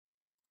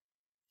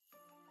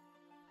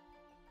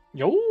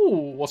Yo,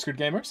 what's good,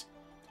 gamers?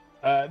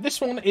 This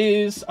one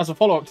is, as a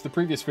follow-up to the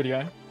previous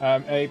video,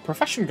 a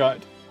profession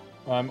guide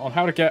on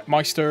how to get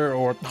Meister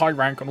or high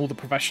rank on all the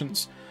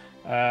professions.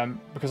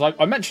 Because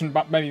I mentioned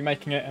about maybe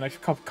making it, and a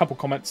couple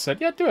comments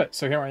said, yeah, do it,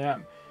 so here I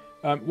am.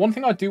 One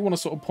thing I do want to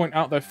sort of point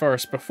out, though,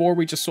 first, before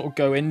we just sort of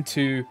go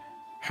into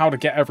how to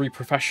get every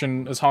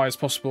profession as high as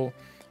possible,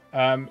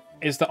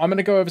 is that I'm going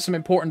to go over some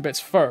important bits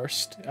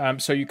first,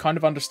 so you kind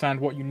of understand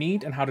what you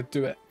need and how to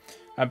do it.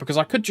 Because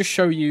I could just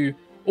show you,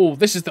 oh,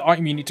 this is the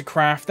item you need to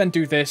craft, then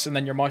do this, and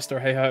then your Meister,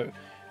 hey-ho.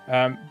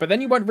 But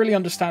then you won't really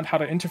understand how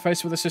to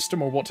interface with the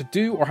system or what to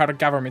do or how to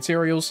gather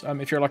materials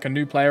if you're like a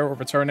new player or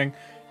returning.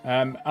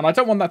 And I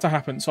don't want that to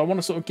happen, so I want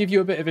to sort of give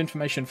you a bit of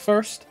information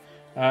first,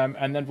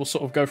 and then we'll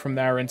sort of go from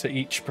there into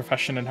each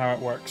profession and how it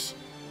works.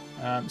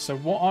 So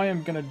what I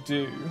am going to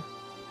do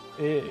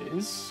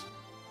is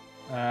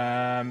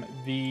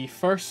the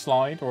first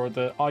slide, or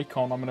the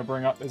icon I'm going to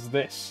bring up, is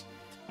this.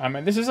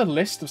 And this is a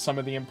list of some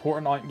of the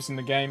important items in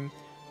the game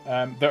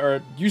that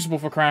are usable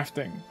for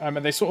crafting, and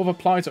they sort of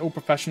apply to all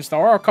professions. There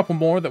are a couple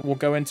more that we'll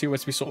go into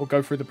as we sort of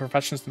go through the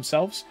professions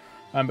themselves,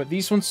 but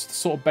these ones are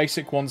sort of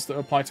basic ones that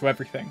apply to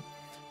everything.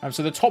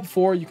 So the top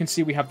four, you can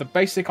see we have the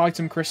basic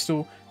item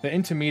crystal, the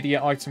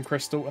intermediate item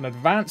crystal, an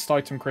advanced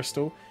item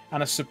crystal,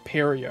 and a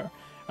superior.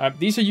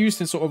 These are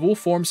used in sort of all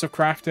forms of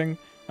crafting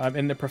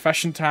in the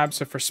profession tab.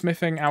 So for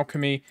smithing,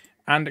 alchemy,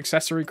 and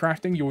accessory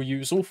crafting, you'll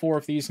use all four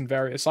of these in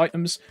various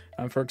items.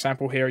 For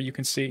example, here you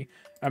can see,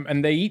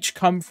 and they each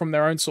come from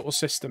their own sort of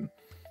system.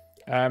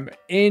 I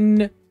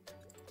need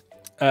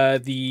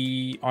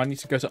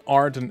to go to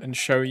Ardent and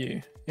show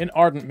you. In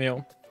Ardent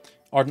Mill,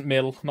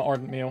 not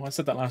Ardent Meal, I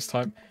said that last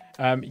time.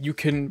 You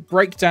can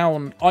break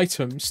down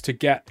items to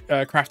get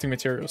crafting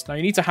materials. Now,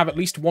 you need to have at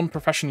least one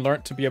profession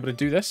learnt to be able to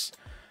do this.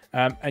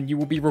 And you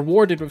will be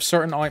rewarded with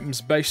certain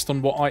items based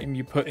on what item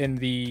you put in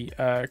the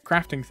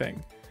crafting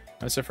thing.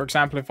 So, for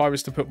example, if I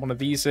was to put one of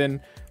these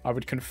in, I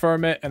would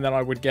confirm it, and then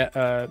I would get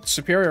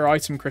superior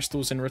item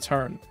crystals in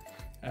return.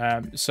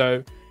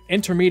 So,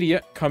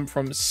 intermediate come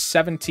from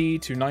 70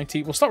 to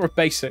 90. We'll start with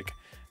basic.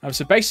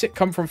 So, basic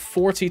come from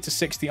 40 to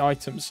 60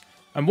 items.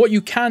 And what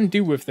you can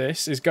do with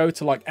this is go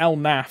to, like, El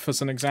Naf,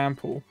 as an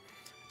example,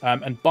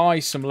 and buy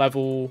some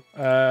level,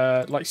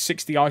 like,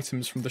 60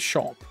 items from the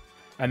shop.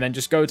 And then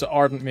just go to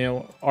Ardent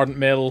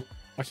Mill.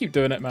 I keep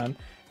doing it, man.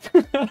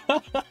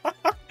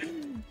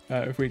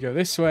 If we go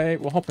this way,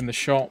 we'll hop in the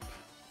shop.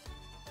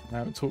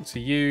 We'll talk to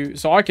you.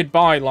 So I could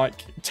buy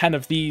like 10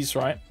 of these,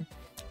 right?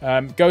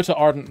 Go to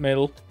Ardent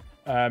Mill,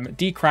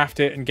 decraft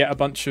it, and get a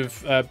bunch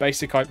of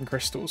basic item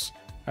crystals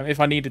if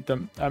I needed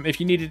them. If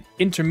you needed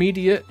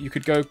intermediate, you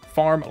could go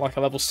farm at like a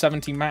level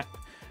 70 map.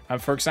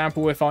 For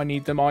example, if I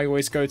need them, I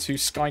always go to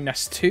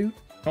Skynest 2.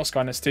 Not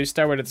Skynest 2,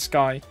 Stairway to the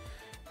Sky.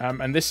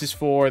 And this is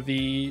for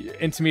the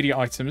intermediate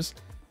items.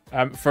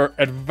 For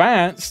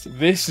advanced,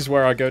 this is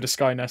where I go to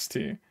Skynest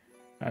 2.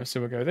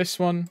 So we'll go this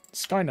one,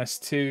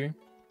 Skynest 2.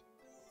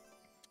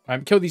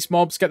 Kill these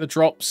mobs, get the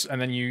drops, and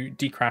then you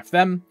decraft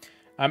them.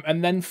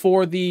 And then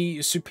for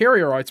the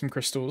superior item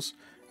crystals,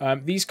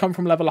 these come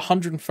from level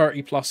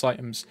 130 plus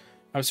items.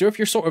 So if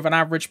you're sort of an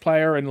average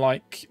player in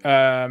like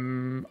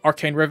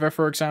Arcane River,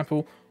 for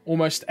example,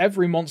 almost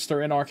every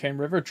monster in Arcane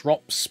River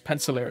drops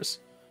pencilers.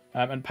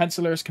 And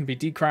pencilers can be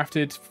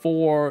decrafted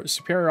for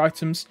superior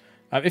items.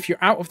 If you're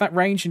out of that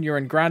range and you're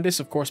in Grandis,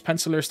 of course,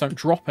 pencilers don't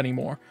drop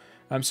anymore.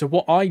 So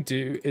what I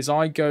do is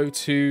I go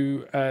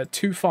to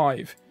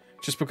 2.5,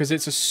 just because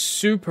it's a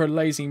super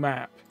lazy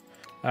map.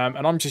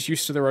 And I'm just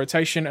used to the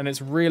rotation, and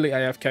it's really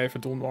AFK for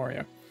Dawn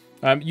Warrior.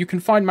 You can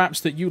find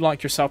maps that you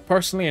like yourself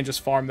personally and just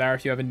farm there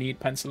if you ever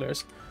need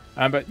pencilers.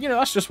 But, you know,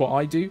 that's just what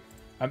I do.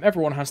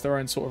 Everyone has their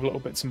own sort of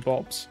little bits and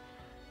bobs.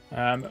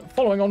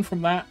 Following on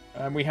from that,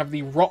 we have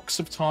the Rocks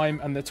of Time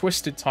and the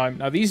Twisted Time.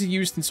 Now, these are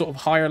used in sort of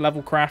higher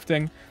level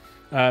crafting.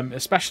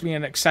 Especially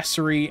in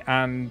accessory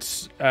and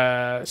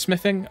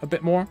smithing a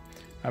bit more.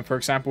 For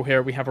example,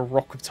 here we have a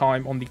Rock of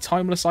Time on the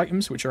timeless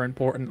items, which are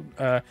important,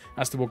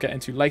 as we'll get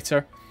into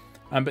later.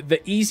 But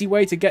the easy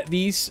way to get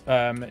these,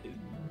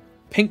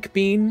 Pink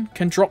Bean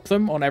can drop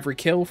them on every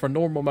kill for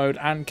normal mode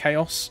and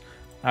chaos.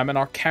 And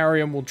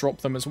Arcarium will drop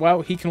them as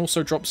well. He can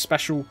also drop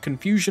special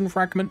confusion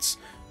fragments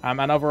and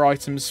other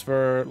items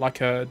for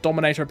like a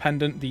Dominator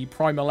Pendant, the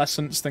Primal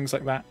Essence, things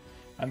like that.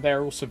 And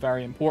they're also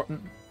very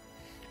important.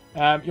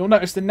 You'll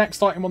notice the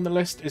next item on the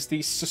list is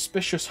the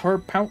Suspicious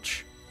Herb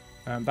Pouch.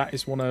 That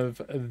is one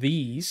of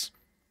these.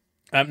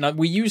 Now,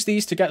 we use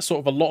these to get sort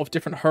of a lot of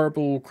different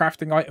herbal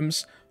crafting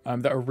items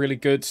that are really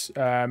good,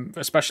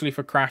 especially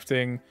for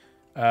crafting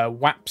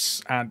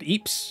WAPs and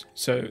EEPs.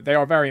 So they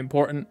are very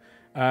important.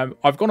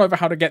 I've gone over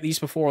how to get these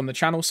before on the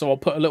channel, so I'll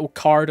put a little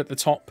card at the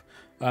top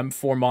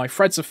for my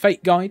Threads of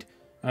Fate guide.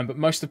 But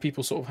most of the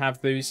people sort of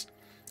have these.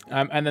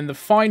 And then the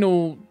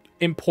final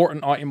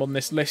important item on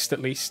this list, at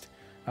least,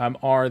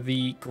 are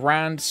the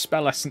Grand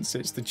Spell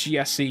Essences, the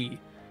GSE,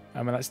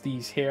 and that's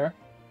these here.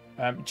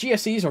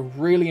 GSEs are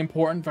really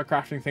important for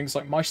crafting things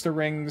like Meister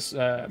Rings,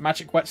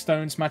 Magic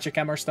Whetstones, Magic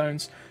Emmer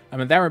Stones.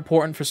 They're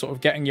important for sort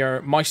of getting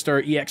your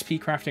Meister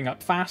EXP crafting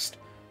up fast.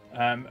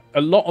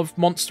 A lot of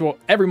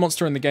every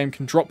monster in the game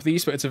can drop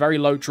these, but it's a very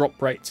low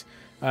drop rate.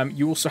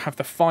 You also have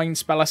the Fine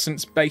Spell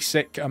Essence,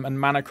 Basic, and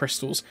Mana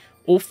Crystals.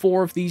 All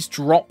 4 of these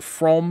drop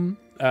from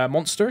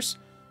monsters,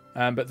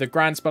 but the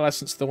Grand Spell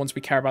Essence are the ones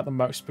we care about the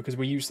most because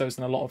we use those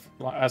in a lot of,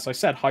 like, as I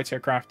said, high tier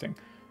crafting.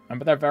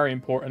 But they're very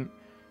important.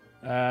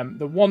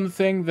 The one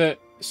thing that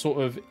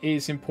sort of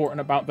is important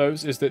about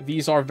those is that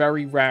these are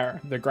very rare,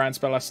 the Grand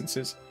Spell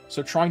Essences.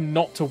 So try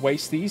not to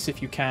waste these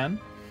if you can.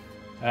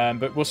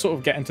 But we'll sort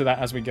of get into that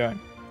as we go.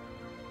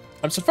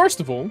 So first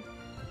of all,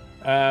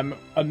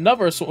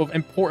 another sort of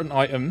important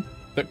item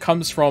that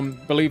comes from,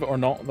 believe it or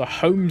not, the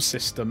home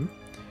system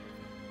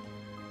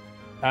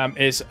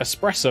is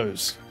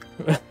espressos.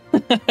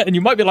 And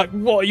you might be like,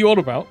 what are you on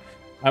about?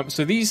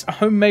 So these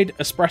homemade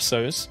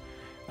espressos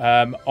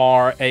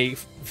are a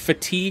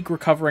fatigue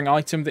recovering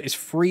item that is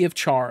free of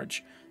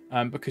charge,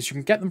 because you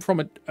can get them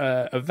from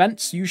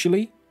events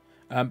usually,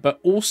 but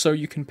also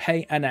you can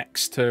pay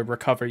NX to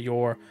recover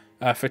your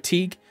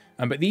fatigue.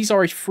 But these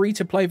are a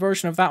free-to-play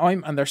version of that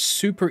item, and they're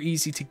super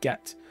easy to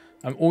get.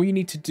 All you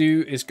need to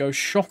do is go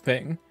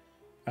shopping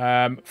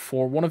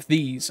for one of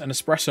these, an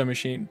espresso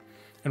machine.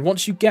 And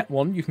once you get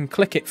one, you can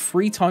click it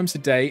 3 times a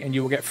day, and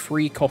you will get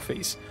free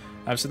coffees.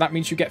 So that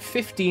means you get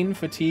 15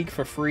 fatigue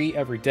for free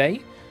every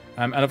day.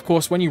 And of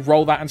course, when you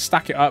roll that and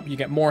stack it up, you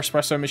get more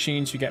espresso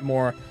machines, you get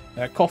more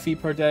coffee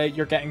per day.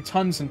 You're getting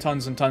tons and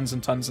tons and tons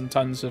and tons and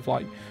tons of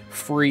like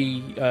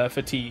free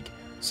fatigue.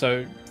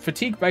 So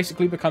fatigue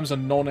basically becomes a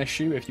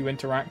non-issue if you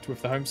interact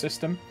with the home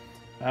system.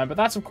 But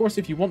that's, of course,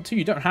 if you want to.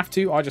 You don't have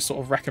to. I just sort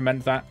of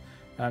recommend that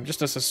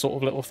just as a sort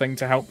of little thing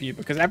to help you,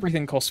 because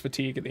everything costs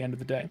fatigue at the end of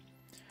the day.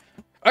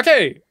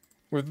 Okay,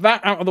 with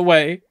that out of the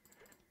way,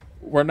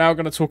 we're now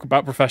going to talk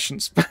about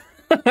professions.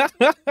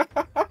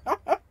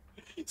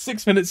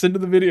 6 minutes into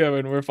the video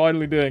and we're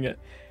finally doing it.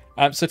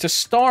 So to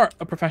start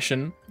a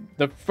profession,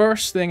 the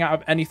first thing out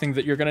of anything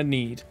that you're going to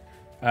need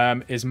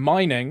is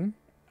mining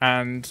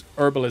and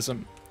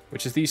herbalism,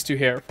 which is these 2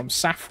 here, from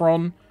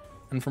saffron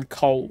and from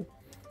coal.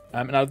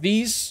 Now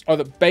these are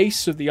the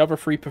base of the other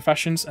 3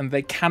 professions, and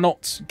they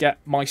cannot get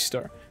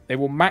Meister. They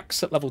will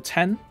max at level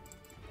 10.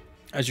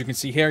 As you can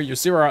see here, you're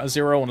 0 out of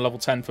 0 on level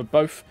 10 for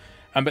both.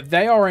 But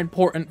they are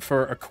important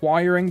for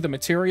acquiring the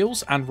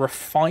materials and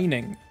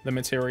refining the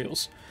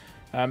materials.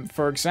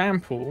 For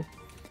example,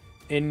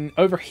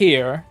 over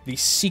here, the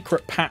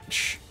secret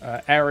patch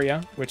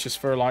area, which is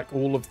for like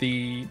all of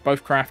the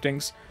both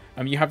craftings,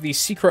 you have the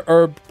secret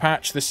herb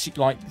patch,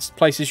 like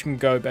places you can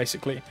go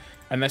basically,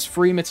 and there's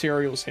free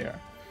materials here.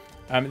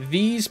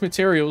 These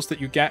materials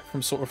that you get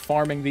from sort of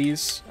farming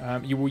these,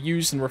 you will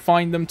use and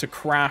refine them to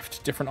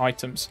craft different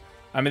items.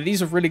 And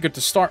these are really good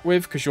to start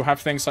with because you'll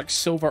have things like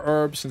silver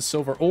herbs and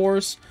silver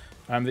ores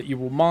that you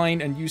will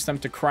mine and use them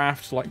to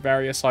craft like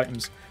various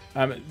items.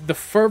 The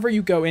further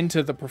you go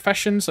into the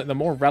professions, like the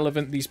more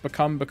relevant these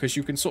become, because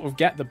you can sort of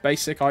get the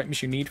basic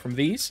items you need from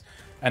these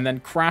and then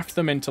craft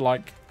them into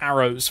like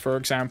arrows, for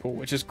example,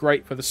 which is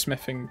great for the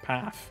smithing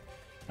path.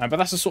 But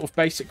that's a sort of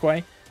basic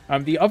way.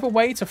 The other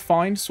way to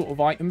find sort of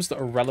items that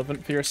are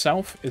relevant for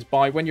yourself is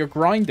by when you're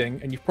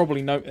grinding, and you've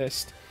probably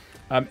noticed,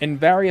 in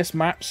various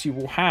maps you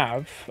will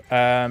have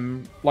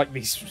like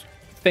these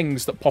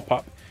things that pop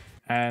up.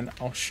 And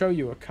I'll show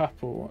you a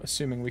couple,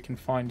 assuming we can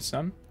find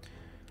some.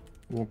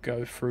 We'll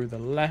go through the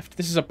left.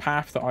 This is a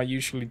path that I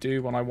usually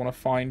do when I want to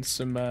find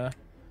some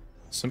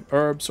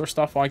herbs or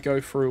stuff. I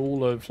go through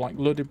all of like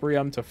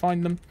Ludibrium to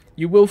find them.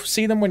 You will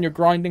see them when you're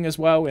grinding as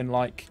well in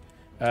like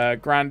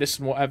Grandis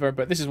and whatever.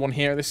 But this is one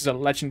here. This is a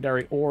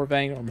legendary ore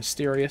vein or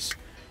mysterious,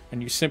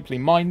 and you simply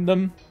mine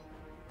them,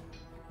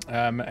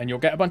 and you'll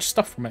get a bunch of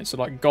stuff from it. So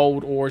like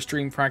gold ores,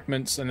 dream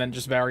fragments, and then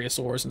just various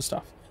ores and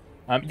stuff.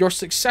 Your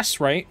success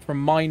rate from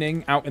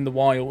mining out in the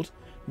wild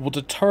will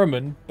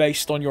determine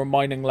based on your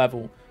mining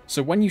level.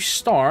 So when you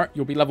start,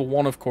 you'll be level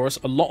 1, of course.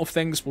 A lot of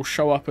things will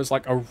show up as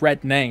like a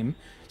red name.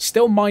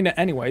 Still mine it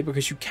anyway,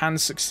 because you can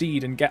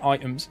succeed and get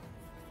items.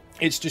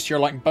 It's just your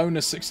like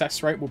bonus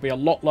success rate will be a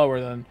lot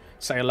lower than,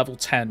 say, a level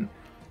 10.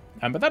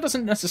 But that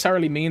doesn't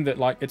necessarily mean that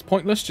like it's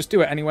pointless. Just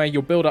do it anyway.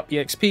 You'll build up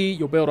EXP,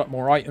 you'll build up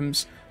more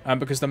items.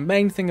 Because the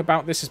main thing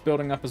about this is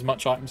building up as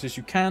much items as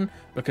you can,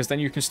 because then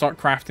you can start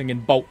crafting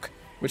in bulk,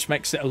 which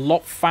makes it a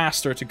lot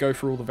faster to go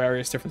through all the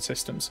various different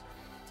systems.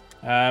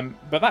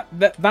 But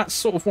that's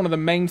sort of one of the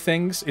main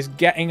things, is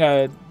getting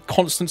a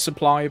constant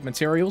supply of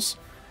materials,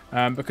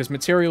 because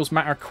materials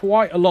matter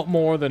quite a lot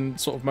more than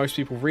sort of most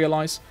people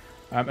realize,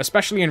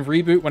 especially in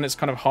Reboot when it's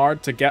kind of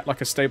hard to get like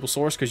a stable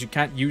source because you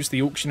can't use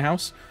the auction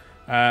house.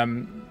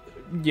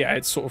 Yeah,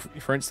 it's sort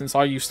of, for instance,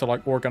 I used to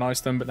like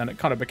organize them, but then it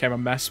kind of became a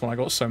mess when I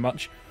got so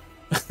much.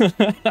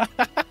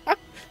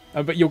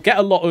 But you'll get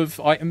a lot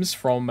of items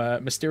from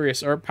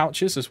mysterious herb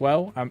pouches as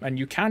well. And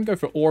you can go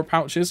for ore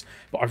pouches,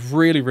 but I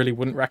really, really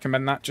wouldn't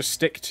recommend that. Just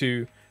stick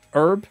to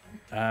herb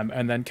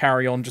and then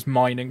carry on just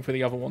mining for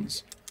the other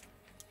ones.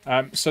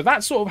 So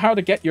that's sort of how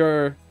to get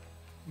your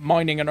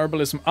mining and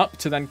herbalism up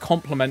to then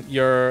complement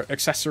your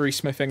accessory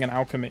smithing and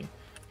alchemy.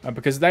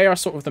 because they are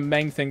sort of the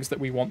main things that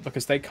we want,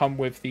 because they come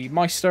with the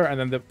Meister and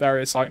then the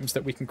various items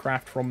that we can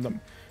craft from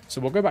them. So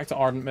we'll go back to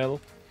Ardent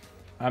Mill.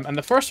 And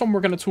the first one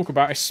we're going to talk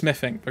about is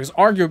smithing, because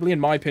arguably, in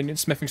my opinion,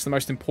 smithing's the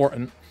most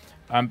important,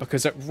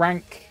 because at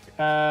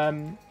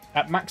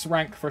max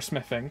rank for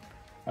smithing,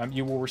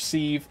 you will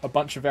receive a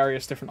bunch of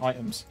various different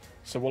items.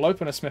 So we'll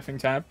open a smithing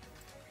tab.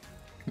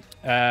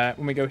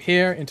 When we go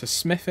here into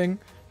smithing,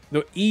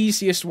 the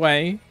easiest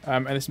way,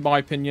 and it's my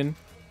opinion,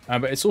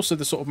 but it's also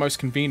the sort of most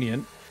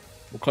convenient,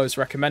 we'll close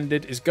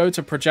recommended, is go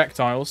to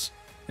projectiles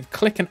and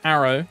click an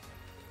arrow,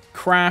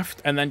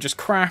 craft, and then just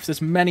craft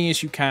as many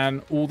as you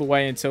can all the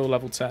way until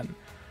level 10.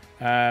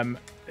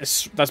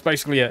 That's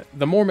basically it.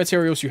 The more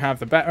materials you have,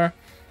 the better.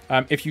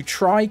 If you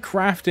try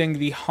crafting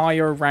the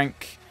higher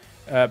rank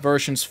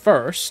versions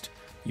first,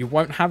 you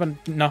won't have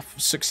enough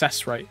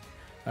success rate.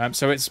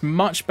 So it's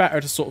much better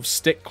to sort of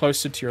stick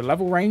closer to your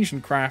level range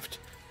and craft,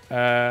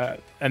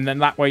 and then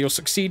that way you'll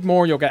succeed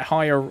more, you'll get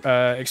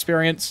higher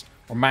experience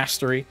or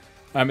mastery,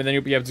 and then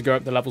you'll be able to go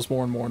up the levels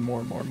more and more and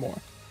more and more and more.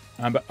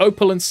 But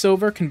opal and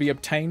silver can be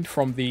obtained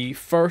from the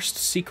first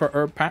secret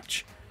herb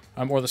patch,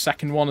 or the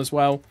second one as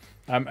well.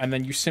 And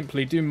then you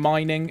simply do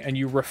mining and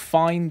you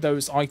refine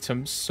those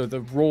items. So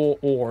the raw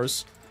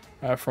ores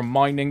from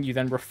mining, you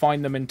then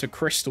refine them into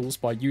crystals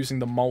by using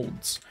the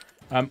molds.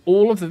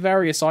 All of the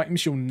various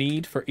items you'll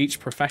need for each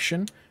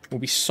profession will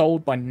be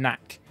sold by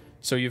knack.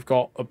 So you've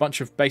got a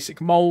bunch of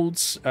basic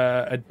molds,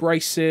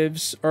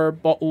 abrasives,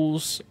 herb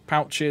bottles,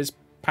 pouches,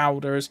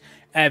 powders,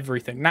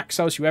 everything. Knack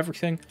sells you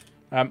everything.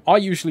 I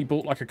usually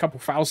bought like a couple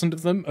thousand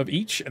of them of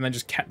each and then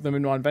just kept them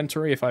in my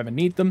inventory if I ever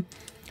need them.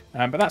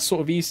 But that's sort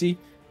of easy.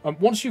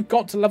 Once you've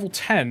got to level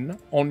 10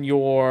 on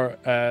your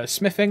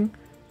smithing,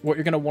 what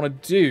you're going to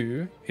want to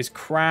do is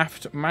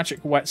craft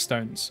magic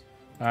whetstones.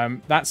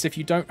 That's if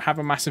you don't have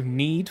a massive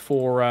need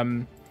for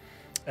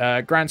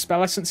grand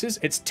spell essences.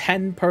 It's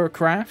 10 per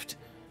craft,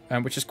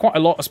 which is quite a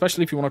lot,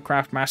 especially if you want to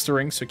craft master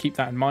rings, so keep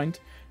that in mind.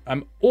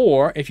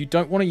 Or if you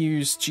don't want to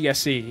use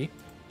GSE,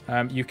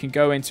 you can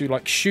go into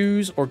like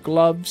shoes or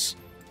gloves,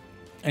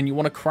 and you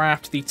want to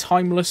craft the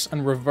timeless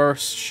and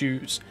reverse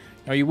shoes.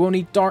 Now you will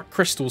need dark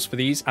crystals for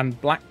these and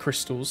black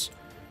crystals.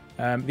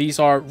 These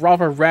are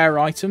rather rare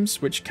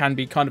items, which can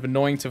be kind of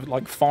annoying to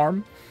like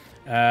farm.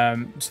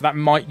 So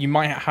that you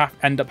might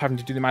end up having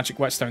to do the magic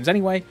whetstones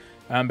anyway.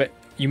 But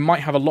you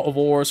might have a lot of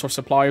ores or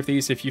supply of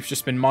these if you've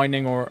just been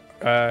mining or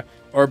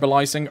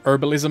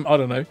herbalism, I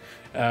don't know,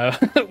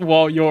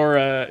 while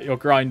you're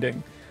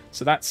grinding.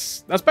 So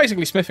that's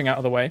basically smithing out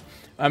of the way.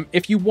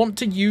 If you want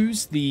to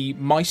use the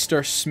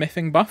Meister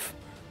smithing buff,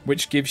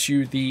 which gives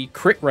you the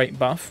crit rate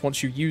buff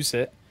once you use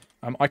it,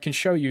 I can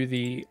show you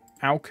the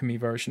Alchemy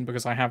version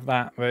because I have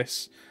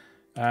this.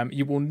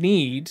 You will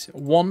need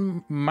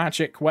 1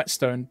 magic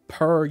whetstone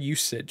per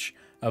usage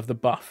of the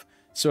buff.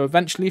 So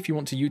eventually, if you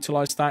want to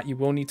utilize that, you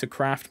will need to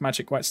craft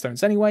magic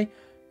whetstones anyway.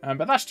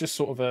 But that's just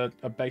sort of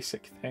a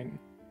basic thing.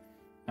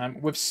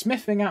 With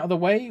smithing out of the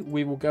way,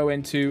 we will go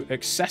into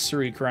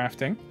accessory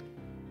crafting.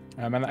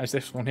 And that is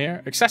this one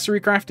here.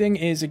 Accessory crafting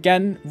is,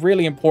 again,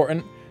 really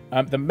important.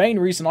 The main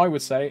reason I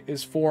would say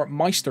is for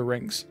Meister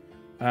rings.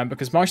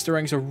 Because Meister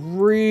rings are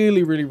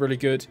really, really, really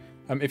good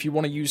if you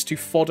want to use to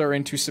fodder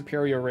into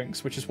superior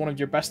rings, which is one of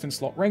your best in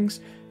slot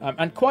rings,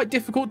 and quite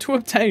difficult to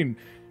obtain.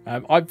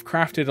 I've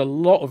crafted a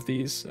lot of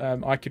these.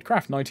 I could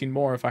craft 19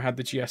 more if I had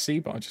the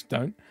GSC, but I just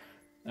don't.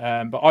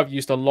 But I've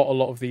used a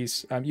lot of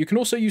these. You can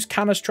also use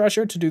Canna's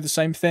Treasure to do the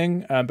same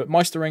thing, but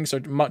Meister rings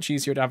are much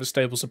easier to have a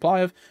stable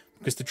supply of,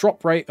 because the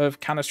drop rate of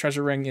Canna's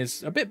Treasure ring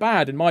is a bit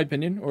bad, in my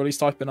opinion, or at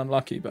least I've been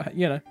unlucky, but,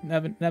 you know,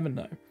 never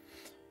know.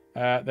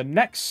 The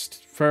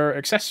next, for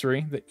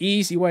accessory, the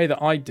easy way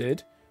that I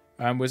did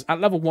was at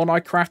level 1, I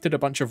crafted a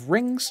bunch of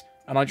rings,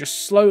 and I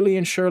just slowly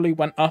and surely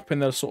went up in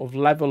the sort of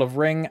level of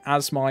ring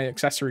as my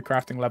accessory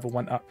crafting level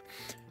went up.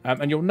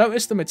 And you'll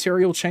notice the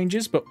material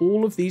changes, but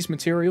all of these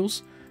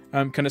materials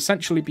can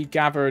essentially be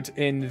gathered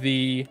in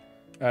the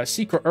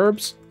secret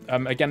herbs.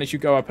 Again, as you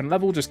go up in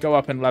level, just go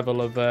up in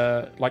level of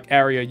like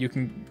area you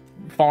can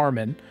farm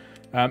in.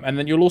 And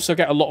then you'll also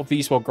get a lot of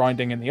these while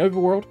grinding in the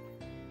overworld.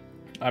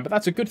 But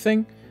that's a good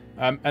thing.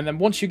 And then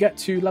once you get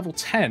to level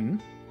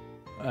 10,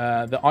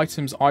 the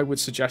items I would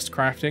suggest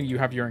crafting, you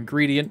have your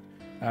ingredient.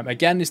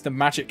 Again, is the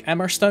magic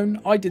Emmerstone.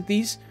 I did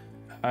these.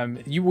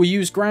 You will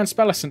use grand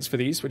spell essence for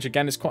these, which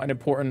again is quite an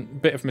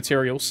important bit of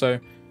material. So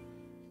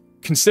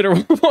consider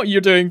what you're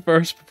doing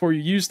first before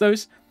you use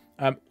those.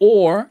 And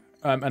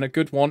a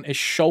good one is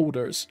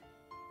shoulders.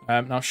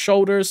 Now,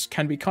 shoulders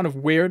can be kind of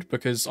weird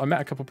because I met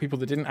a couple of people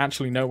that didn't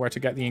actually know where to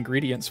get the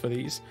ingredients for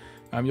these.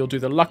 You'll do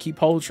the lucky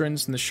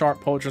pauldrons and the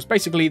sharp pauldrons.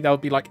 Basically, there'll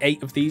be like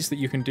 8 of these that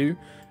you can do.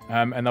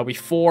 And there'll be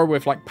 4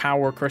 with like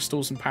power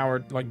crystals and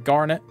power like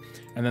garnet.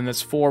 And then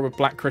there's 4 with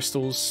black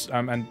crystals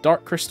and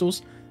dark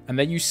crystals. And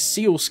they use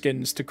seal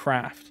skins to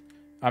craft.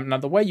 Now,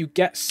 the way you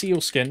get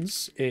seal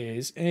skins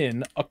is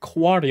in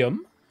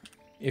Aquarium.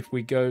 If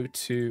we go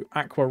to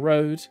Aqua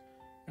Road,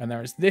 and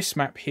there's this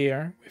map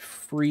here with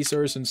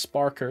freezers and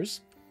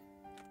sparkers.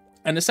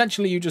 And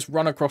essentially, you just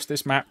run across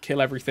this map,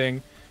 kill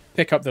everything,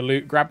 pick up the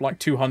loot, grab like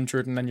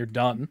 200, and then you're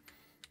done.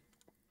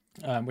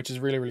 Which is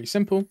really, really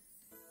simple.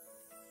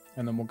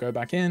 And then we'll go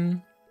back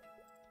in.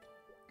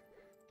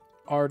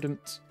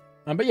 Ardent.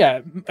 But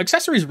yeah,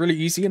 Accessory is really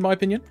easy in my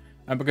opinion.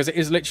 Because it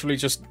is literally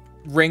just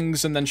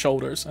rings and then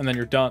shoulders, and then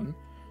you're done.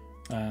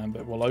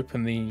 But we'll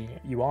open the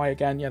UI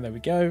again. Yeah, there we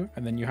go.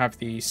 And then you have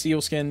the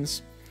seal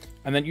skins.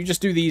 And then you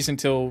just do these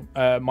until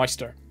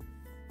Meister.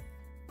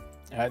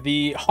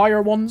 The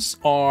higher ones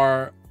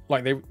are,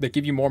 like, they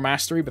give you more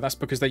mastery, but that's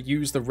because they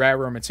use the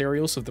rarer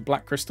materials of the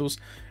black crystals.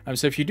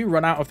 So if you do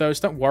run out of those,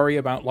 don't worry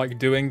about, like,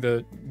 doing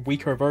the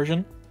weaker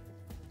version.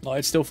 Like,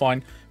 it's still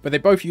fine. But they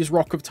both use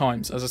Rock of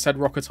Times. As I said,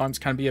 Rock of Times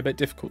can be a bit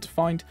difficult to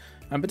find.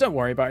 But don't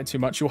worry about it too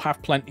much. You'll have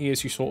plenty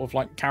as you sort of,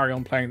 like, carry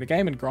on playing the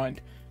game and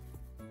grind.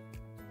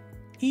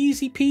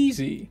 Easy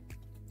peasy.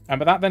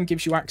 But that then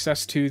gives you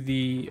access to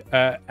the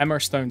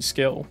Emerstone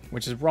skill,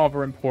 which is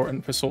rather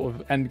important for sort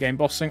of endgame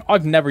bossing.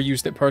 I've never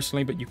used it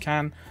personally, but you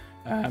can.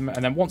 And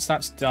then once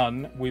that's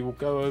done, we will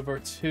go over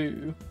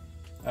to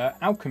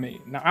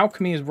Alchemy. Now,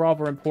 Alchemy is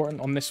rather important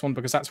on this one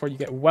because that's where you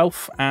get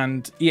wealth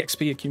and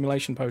EXP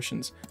accumulation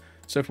potions.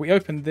 So if we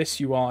open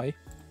this UI,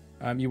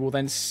 you will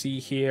then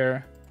see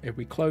here, if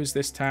we close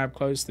this tab,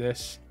 close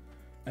this,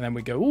 and then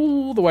we go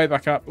all the way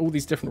back up, all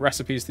these different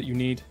recipes that you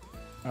need.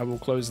 We'll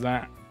close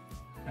that.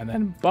 And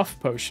then buff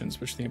potions,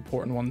 which are the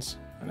important ones.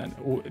 And then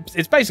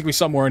it's basically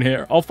somewhere in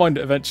here. I'll find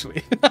it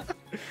eventually.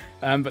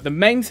 But the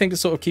main thing to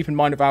sort of keep in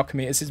mind of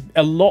Alchemy is it's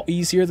a lot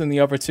easier than the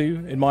other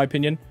two, in my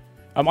opinion.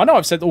 I know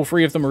I've said all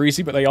three of them are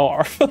easy, but they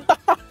are.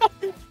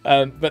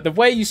 But the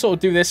way you sort of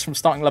do this from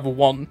starting level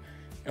 1,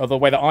 or the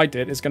way that I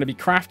did, is going to be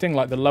crafting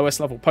like the lowest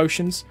level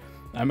potions.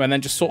 And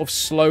then just sort of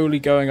slowly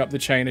going up the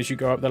chain as you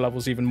go up the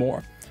levels even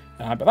more.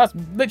 But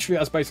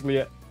that's basically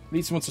it.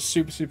 These ones are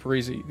super, super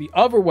easy. The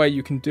other way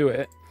you can do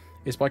it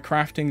is by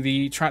crafting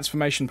the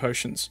transformation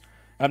potions.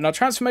 Now,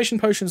 transformation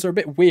potions are a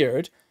bit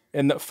weird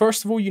in that,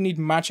 first of all, you need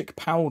magic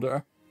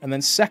powder, and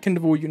then second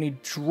of all, you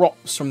need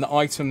drops from the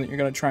item that you're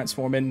going to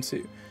transform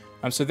into.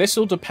 So this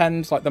will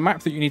depend, like the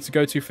map that you need to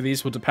go to for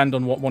these will depend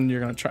on what one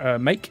you're going to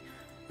make.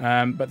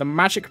 But the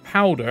magic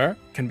powder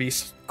can be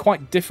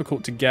quite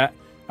difficult to get.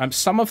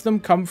 Some of them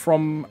come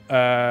from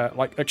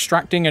like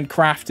extracting and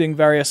crafting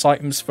various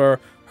items for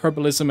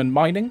herbalism and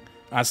mining.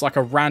 As like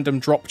a random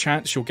drop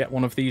chance, you'll get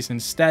one of these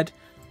instead.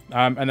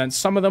 And then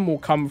some of them will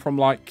come from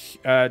like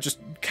just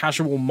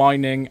casual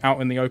mining out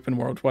in the open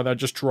world where they'll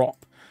just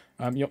drop.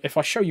 If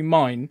I show you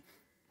mine,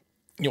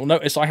 you'll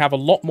notice I have a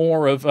lot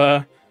more of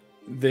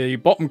the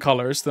bottom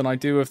colors than I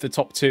do of the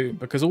top two,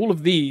 because all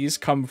of these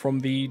come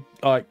from the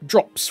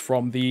drops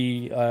from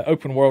the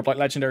open world, like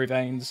legendary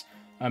veins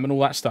and all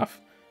that stuff.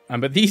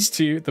 But these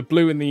two, the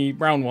blue and the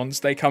brown ones,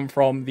 they come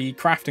from the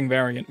crafting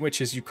variant, which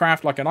is you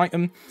craft like an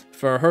item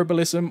for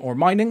herbalism or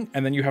mining,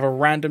 and then you have a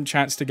random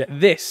chance to get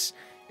this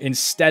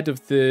instead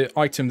of the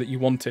item that you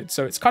wanted.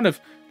 So it's kind of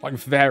like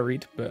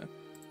varied, but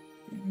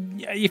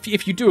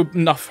if you do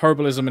enough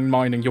herbalism and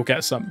mining, you'll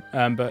get some.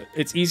 But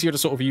it's easier to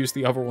sort of use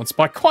the other ones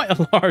by quite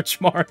a large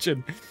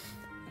margin.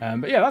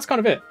 But yeah, that's kind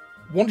of it.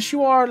 Once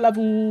you are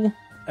level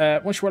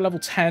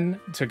 10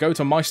 to go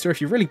to Meister, if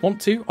you really want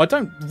to. I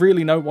don't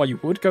really know why you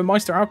would go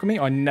Meister Alchemy.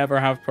 I never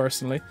have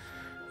personally.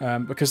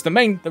 Because the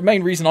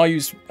main reason I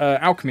use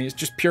Alchemy is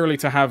just purely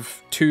to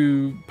have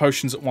 2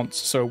 potions at once.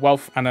 So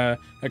wealth and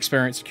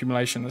experience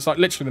accumulation. That's like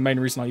literally the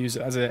main reason I use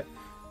it as it.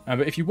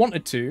 But if you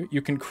wanted to,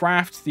 you can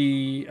craft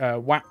the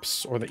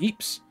WAPs or the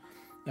EEPs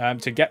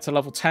to get to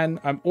level 10.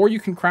 Or you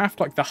can craft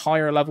like the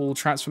higher level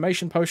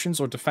transformation potions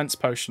or defense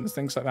potions,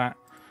 things like that.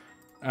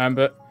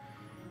 But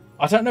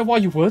I don't know why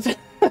you would.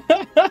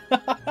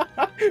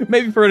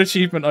 Maybe for an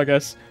achievement, I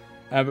guess.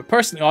 But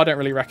personally, I don't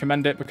really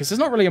recommend it because there's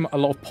not really a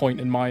lot of point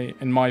in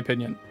my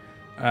opinion.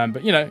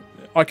 But you know,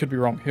 I could be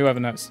wrong. Whoever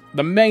knows.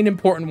 The main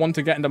important one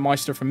to get into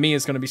Meister for me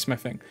is going to be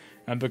smithing,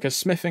 because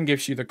smithing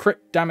gives you the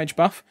crit damage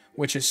buff,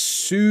 which is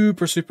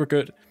super, super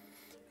good.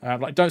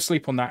 Like, don't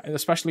sleep on that,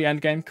 especially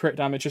endgame. Crit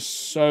damage is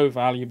so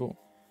valuable,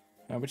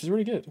 which is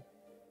really good.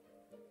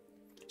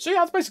 So yeah,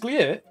 that's basically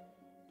it.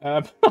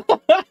 I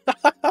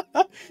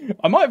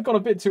might have gone a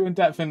bit too in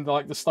depth in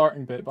like the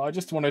starting bit, but I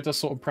just wanted to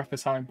sort of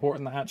preface how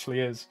important that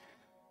actually is.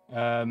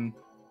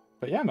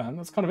 But yeah, man,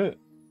 that's kind of it.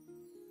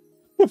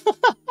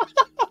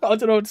 I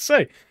don't know what to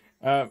say.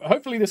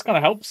 Hopefully this kind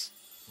of helps,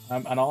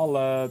 and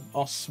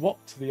I'll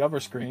swap to the other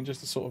screen just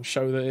to sort of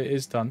show that it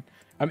is done.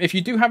 If you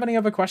do have any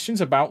other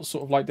questions about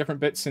sort of like different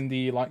bits in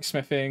the like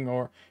smithing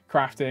or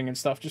crafting and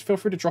stuff, just feel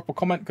free to drop a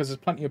comment because there's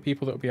plenty of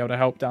people that will be able to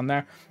help down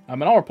there,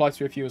 and I'll reply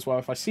to a few as well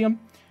if I see them.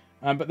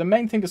 But the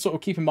main thing to sort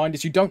of keep in mind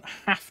is you don't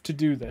have to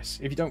do this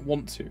if you don't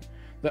want to.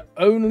 The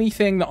only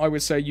thing that I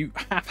would say you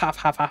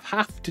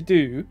have to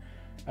do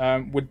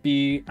would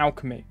be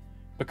Alchemy.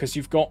 Because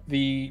you've got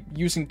the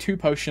using 2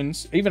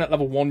 potions, even at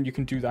level 1 you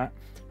can do that.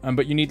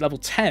 But you need level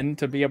 10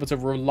 to be able to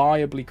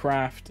reliably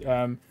craft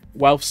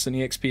wealths and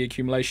EXP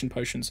accumulation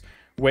potions.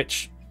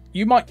 Which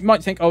you might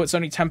think, oh, it's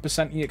only 10%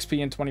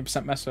 EXP and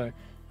 20% meso.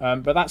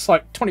 But that's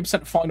like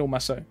 20% final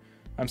meso.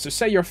 So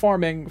say you're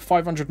farming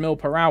 500 mil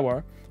per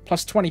hour,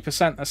 plus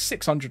 20%, that's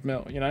 600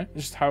 mil, you know?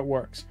 It's just how it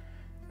works.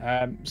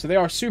 So they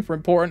are super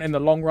important in the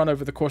long run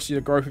over the course of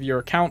the growth of your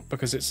account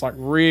because it's like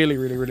really,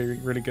 really, really,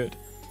 really good.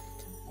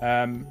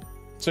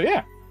 So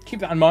yeah, keep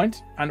that in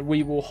mind, and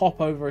we will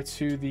hop over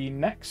to the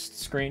next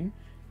screen.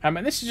 And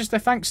this is just a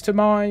thanks to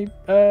my,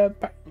 I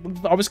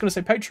was going to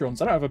say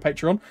Patreons. I don't have a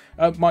Patreon.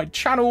 My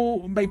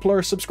channel,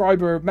 Mapler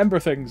subscriber member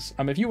things.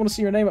 If you want to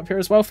see your name up here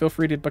as well, feel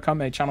free to become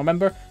a channel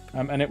member.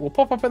 And it will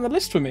pop up in the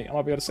list for me, and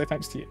I'll be able to say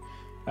thanks to you.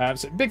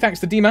 So big thanks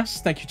to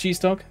Demas. Thank you, Cheese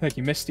Dog. Thank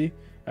you, Misty.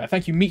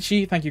 Thank you,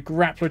 Michi. Thank you,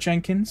 Grappler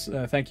Jenkins.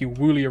 Thank you,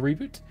 Woolia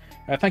Reboot.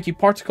 Thank you,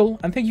 Particle.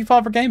 And thank you,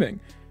 Father Gaming.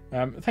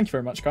 Thank you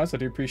very much, guys. I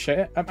do appreciate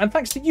it. And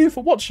thanks to you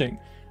for watching.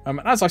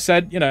 As I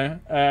said, you know,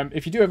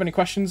 if you do have any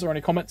questions or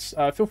any comments,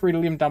 feel free to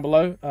leave them down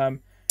below.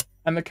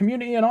 And the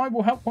community and I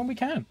will help when we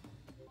can.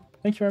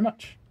 Thank you very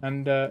much.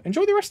 And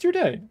enjoy the rest of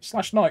your day.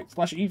 /night,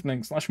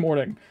 /evening,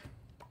 /morning.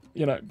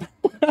 You know.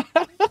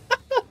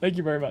 Thank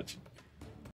you very much.